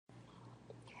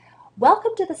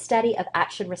Welcome to the study of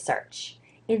action research.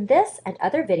 In this and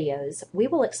other videos, we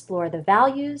will explore the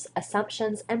values,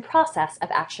 assumptions, and process of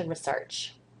action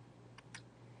research.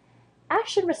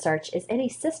 Action research is any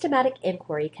systematic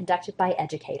inquiry conducted by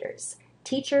educators,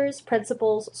 teachers,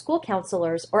 principals, school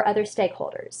counselors, or other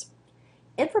stakeholders.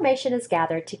 Information is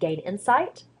gathered to gain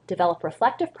insight, develop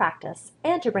reflective practice,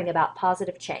 and to bring about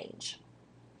positive change.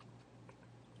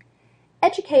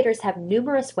 Educators have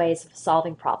numerous ways of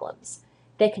solving problems.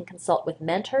 They can consult with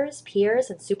mentors,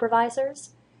 peers, and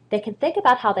supervisors. They can think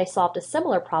about how they solved a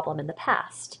similar problem in the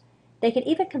past. They can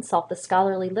even consult the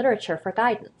scholarly literature for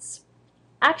guidance.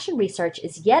 Action research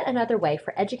is yet another way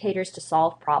for educators to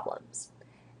solve problems.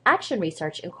 Action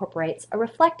research incorporates a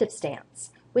reflective stance,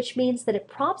 which means that it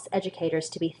prompts educators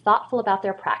to be thoughtful about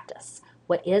their practice,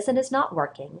 what is and is not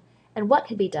working, and what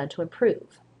can be done to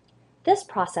improve. This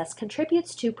process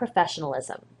contributes to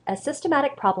professionalism, as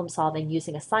systematic problem solving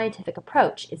using a scientific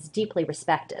approach is deeply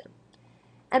respected.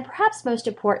 And perhaps most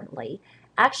importantly,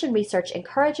 action research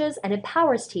encourages and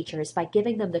empowers teachers by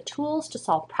giving them the tools to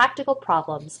solve practical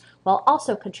problems while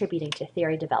also contributing to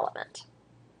theory development.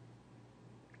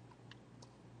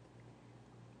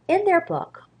 In their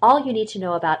book, All You Need to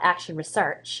Know About Action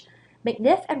Research,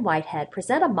 McNiff and Whitehead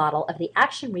present a model of the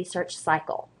action research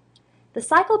cycle. The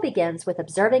cycle begins with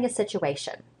observing a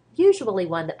situation, usually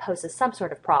one that poses some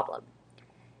sort of problem.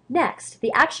 Next,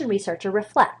 the action researcher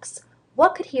reflects.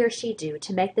 What could he or she do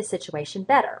to make the situation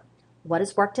better? What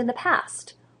has worked in the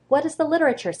past? What does the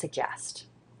literature suggest?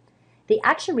 The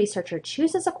action researcher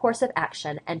chooses a course of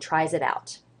action and tries it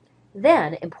out.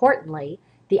 Then, importantly,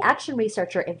 the action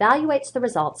researcher evaluates the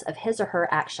results of his or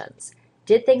her actions.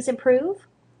 Did things improve?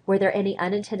 Were there any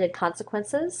unintended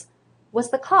consequences? Was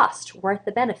the cost worth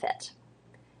the benefit?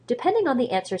 Depending on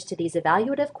the answers to these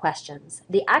evaluative questions,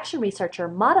 the action researcher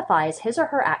modifies his or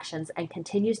her actions and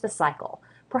continues the cycle,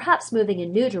 perhaps moving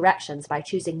in new directions by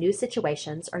choosing new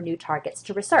situations or new targets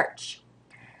to research.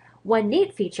 One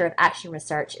neat feature of action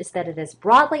research is that it is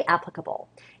broadly applicable.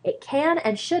 It can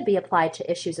and should be applied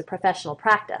to issues of professional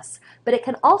practice, but it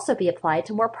can also be applied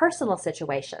to more personal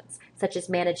situations, such as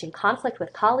managing conflict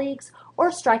with colleagues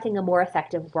or striking a more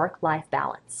effective work-life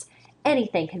balance.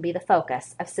 Anything can be the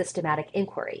focus of systematic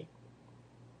inquiry.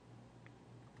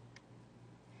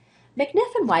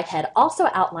 McNiff and Whitehead also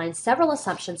outline several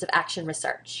assumptions of action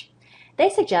research. They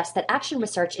suggest that action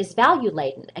research is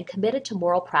value-laden and committed to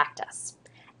moral practice.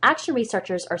 Action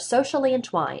researchers are socially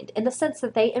entwined in the sense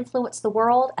that they influence the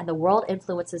world and the world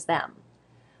influences them.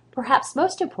 Perhaps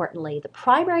most importantly, the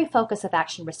primary focus of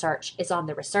action research is on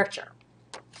the researcher.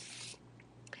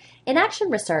 In action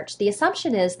research, the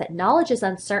assumption is that knowledge is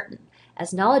uncertain,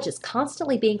 as knowledge is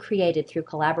constantly being created through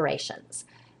collaborations.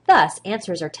 Thus,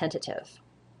 answers are tentative.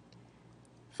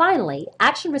 Finally,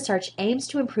 action research aims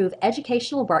to improve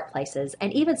educational workplaces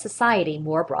and even society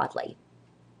more broadly.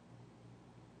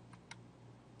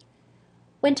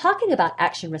 When talking about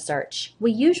action research,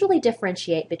 we usually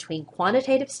differentiate between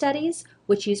quantitative studies,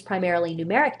 which use primarily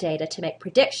numeric data to make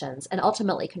predictions and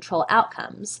ultimately control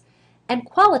outcomes, and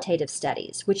qualitative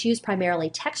studies, which use primarily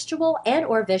textual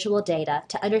and/or visual data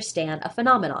to understand a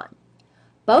phenomenon.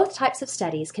 Both types of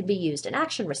studies can be used in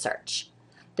action research.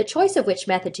 The choice of which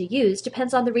method to use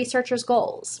depends on the researcher's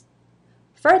goals.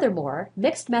 Furthermore,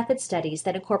 mixed method studies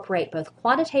that incorporate both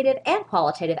quantitative and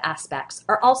qualitative aspects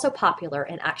are also popular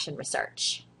in action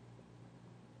research.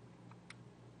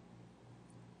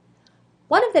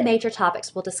 One of the major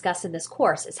topics we'll discuss in this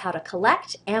course is how to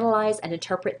collect, analyze, and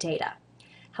interpret data.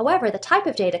 However, the type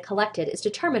of data collected is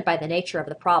determined by the nature of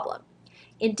the problem.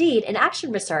 Indeed, in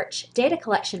action research, data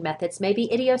collection methods may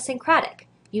be idiosyncratic,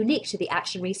 unique to the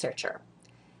action researcher.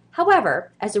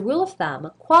 However, as a rule of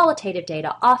thumb, qualitative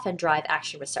data often drive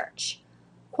action research.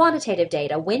 Quantitative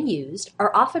data, when used,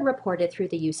 are often reported through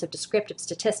the use of descriptive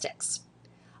statistics.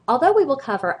 Although we will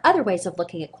cover other ways of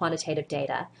looking at quantitative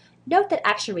data, note that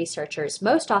action researchers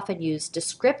most often use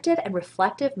descriptive and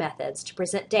reflective methods to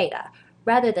present data,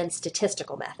 rather than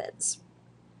statistical methods.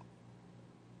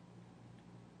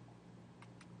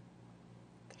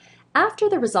 After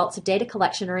the results of data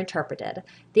collection are interpreted,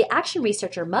 the action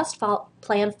researcher must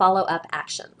plan follow-up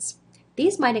actions.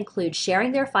 These might include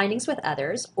sharing their findings with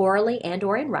others, orally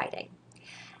and/or in writing.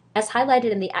 As highlighted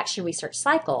in the action research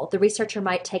cycle, the researcher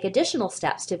might take additional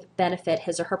steps to benefit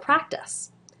his or her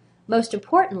practice. Most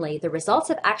importantly, the results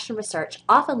of action research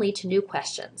often lead to new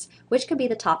questions, which can be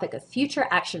the topic of future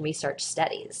action research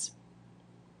studies.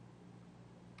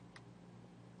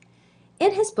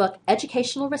 In his book,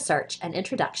 Educational Research: An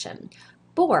Introduction,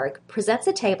 Borg presents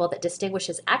a table that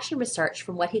distinguishes action research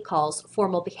from what he calls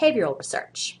formal behavioral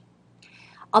research.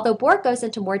 Although Borg goes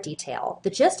into more detail, the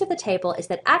gist of the table is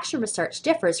that action research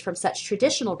differs from such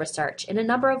traditional research in a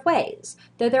number of ways,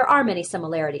 though there are many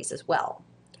similarities as well.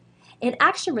 In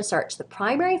action research, the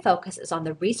primary focus is on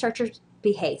the researcher's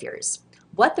behaviors,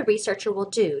 what the researcher will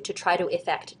do to try to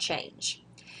effect change.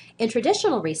 In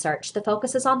traditional research, the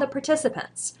focus is on the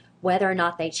participants, whether or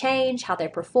not they change, how they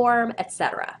perform,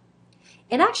 etc.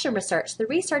 In action research, the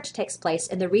research takes place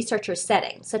in the researcher's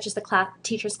setting, such as the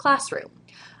teacher's classroom,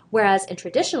 whereas in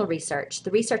traditional research,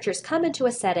 the researchers come into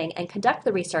a setting and conduct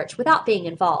the research without being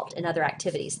involved in other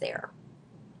activities there.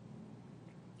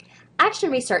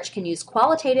 Action research can use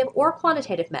qualitative or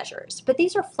quantitative measures, but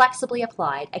these are flexibly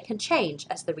applied and can change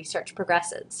as the research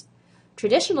progresses.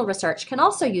 Traditional research can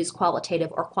also use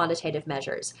qualitative or quantitative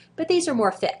measures, but these are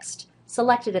more fixed,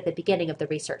 selected at the beginning of the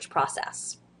research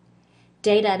process.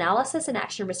 Data analysis in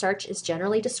action research is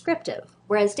generally descriptive,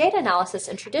 whereas data analysis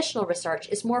in traditional research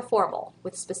is more formal,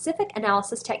 with specific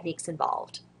analysis techniques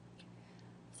involved.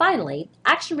 Finally,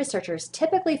 action researchers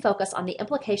typically focus on the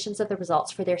implications of the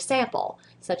results for their sample,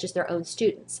 such as their own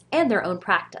students, and their own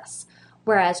practice,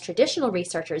 whereas traditional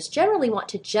researchers generally want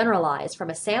to generalize from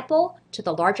a sample to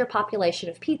the larger population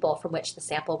of people from which the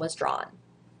sample was drawn.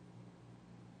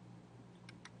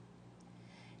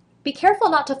 Be careful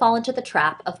not to fall into the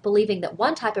trap of believing that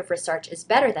one type of research is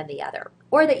better than the other,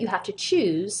 or that you have to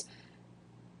choose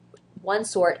one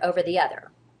sort over the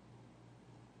other.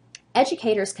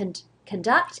 Educators can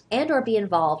conduct and/or be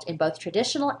involved in both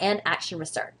traditional and action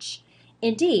research.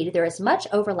 Indeed, there is much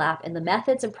overlap in the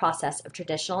methods and process of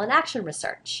traditional and action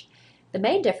research. The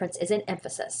main difference is in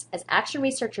emphasis, as action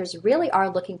researchers really are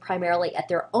looking primarily at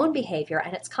their own behavior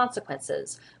and its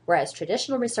consequences, whereas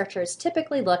traditional researchers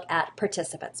typically look at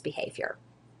participants' behavior.